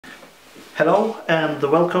Hello and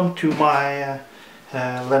welcome to my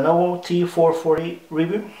Lenovo T440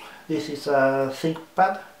 review. This is a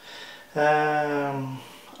ThinkPad. I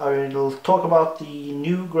will talk about the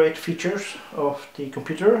new great features of the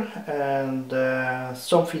computer and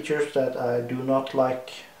some features that I do not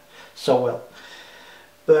like so well.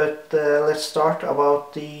 But let's start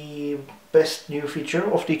about the best new feature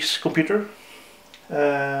of this computer.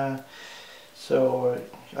 So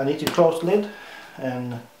I need to close the lid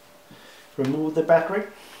and remove the battery.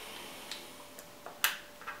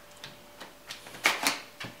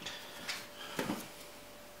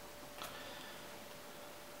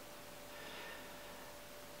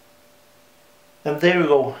 And there you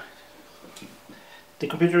go. The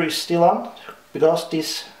computer is still on because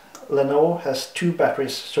this Lenovo has two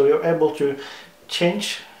batteries, so you're able to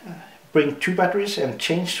bring two batteries and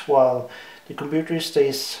change while the computer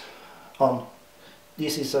stays on.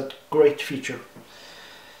 This is a great feature.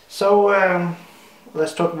 So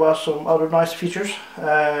let's talk about some other nice features.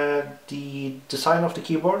 The design of the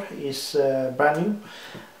keyboard is brand new.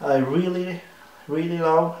 I really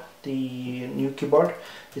love the new keyboard.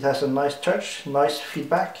 It has a nice touch, nice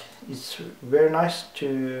feedback. It's very nice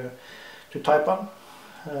to type on.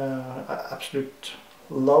 I absolutely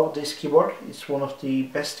love this keyboard. It's one of the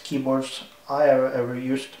best keyboards I have ever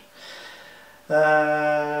used.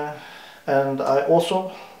 And I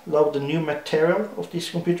also love the new material of this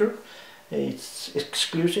computer. It's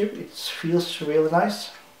exclusive, it feels really nice,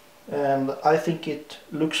 and I think it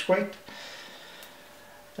looks great.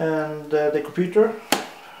 And the computer,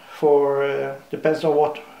 depends on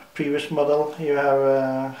what previous model you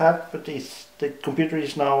have had, but the computer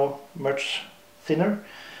is now much thinner.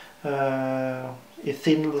 It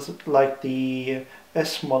thins like the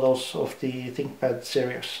S models of the ThinkPad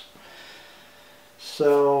series.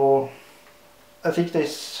 So I think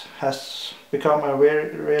this has become a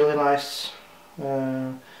really nice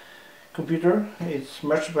computer. It's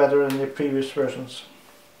much better than the previous versions.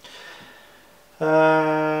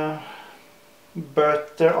 But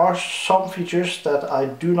there are some features that I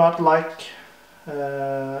do not like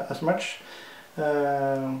as much.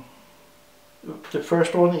 The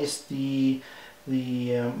first one is the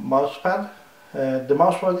mousepad. The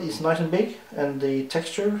mousepad is nice and big, and the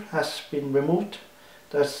texture has been removed.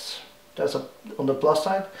 That's on the plus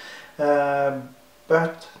side,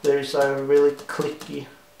 but there is a really clicky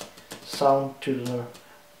sound to the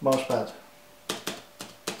mousepad.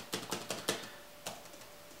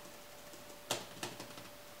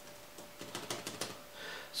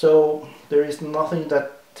 So there is nothing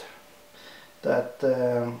that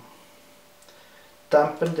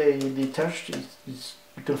dampen the touch. You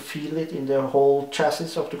can feel it in the whole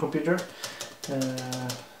chassis of the computer.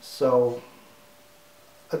 So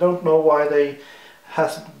I don't know why they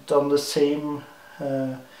hasn't done the same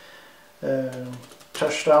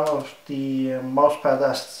touchdown of the mousepad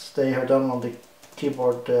as they have done on the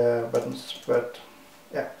keyboard buttons, but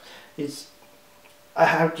yeah, I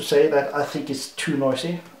have to say that I think it's too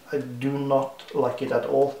noisy. I do not like it at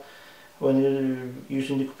all. When you're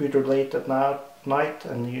using the computer late at night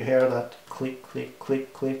and you hear that click, click,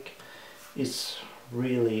 click, click, it's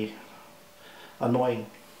really annoying.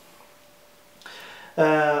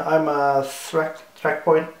 I'm a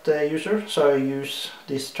trackpoint user, so I use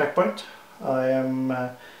this trackpoint. I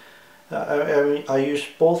use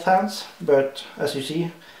both hands, but as you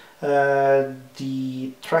see,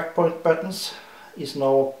 the trackpoint buttons is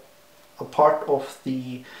now a part of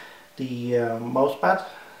the mousepad,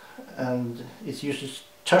 and it uses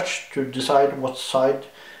touch to decide what side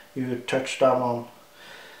you touch down on.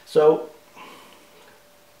 So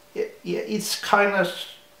it's a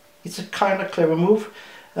kind of clever move.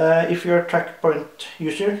 If you're a trackpoint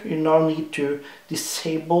user, you now need to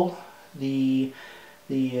disable the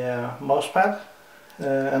mousepad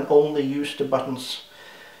and only use the buttons,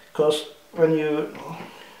 because when you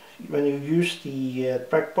use the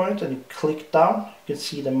trackpoint and you click down, you can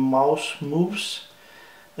see the mouse moves,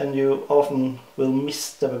 and you often will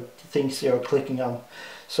miss the things you're clicking on.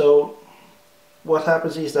 So what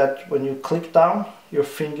happens is that when you click down, your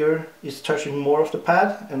finger is touching more of the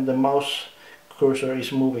pad and the mouse cursor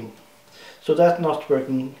is moving. So that's not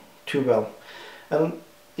working too well. And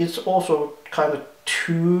it's also kind of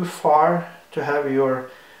too far to have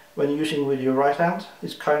when using with your right hand,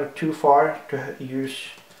 it's kind of too far to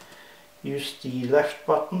use the left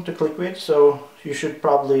button to click with, so you should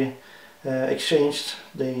probably exchange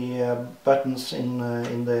the buttons in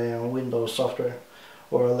the Windows software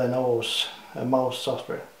or Lenovo's mouse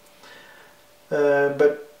software.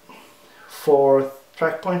 But for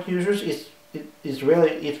trackpoint users, it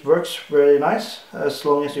works very nice as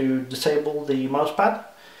long as you disable the mousepad.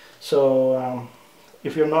 So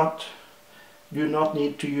if you do not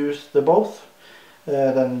need to use the both,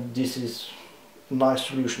 then this is a nice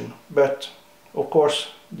solution. But of course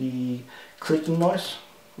the clicking noise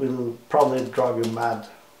will probably drive you mad.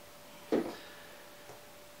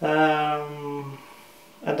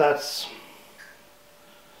 And that's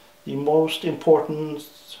the most important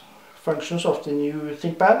functions of the new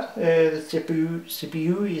ThinkPad. The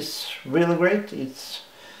CPU is really great.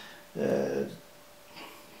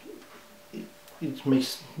 It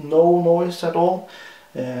makes no noise at all.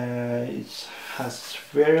 It has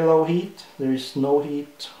very low heat. There is no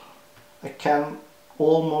heat. I can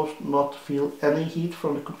almost not feel any heat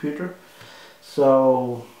from the computer.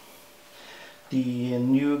 So the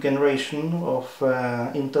new generation of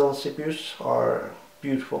Intel CPUs are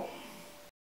beautiful.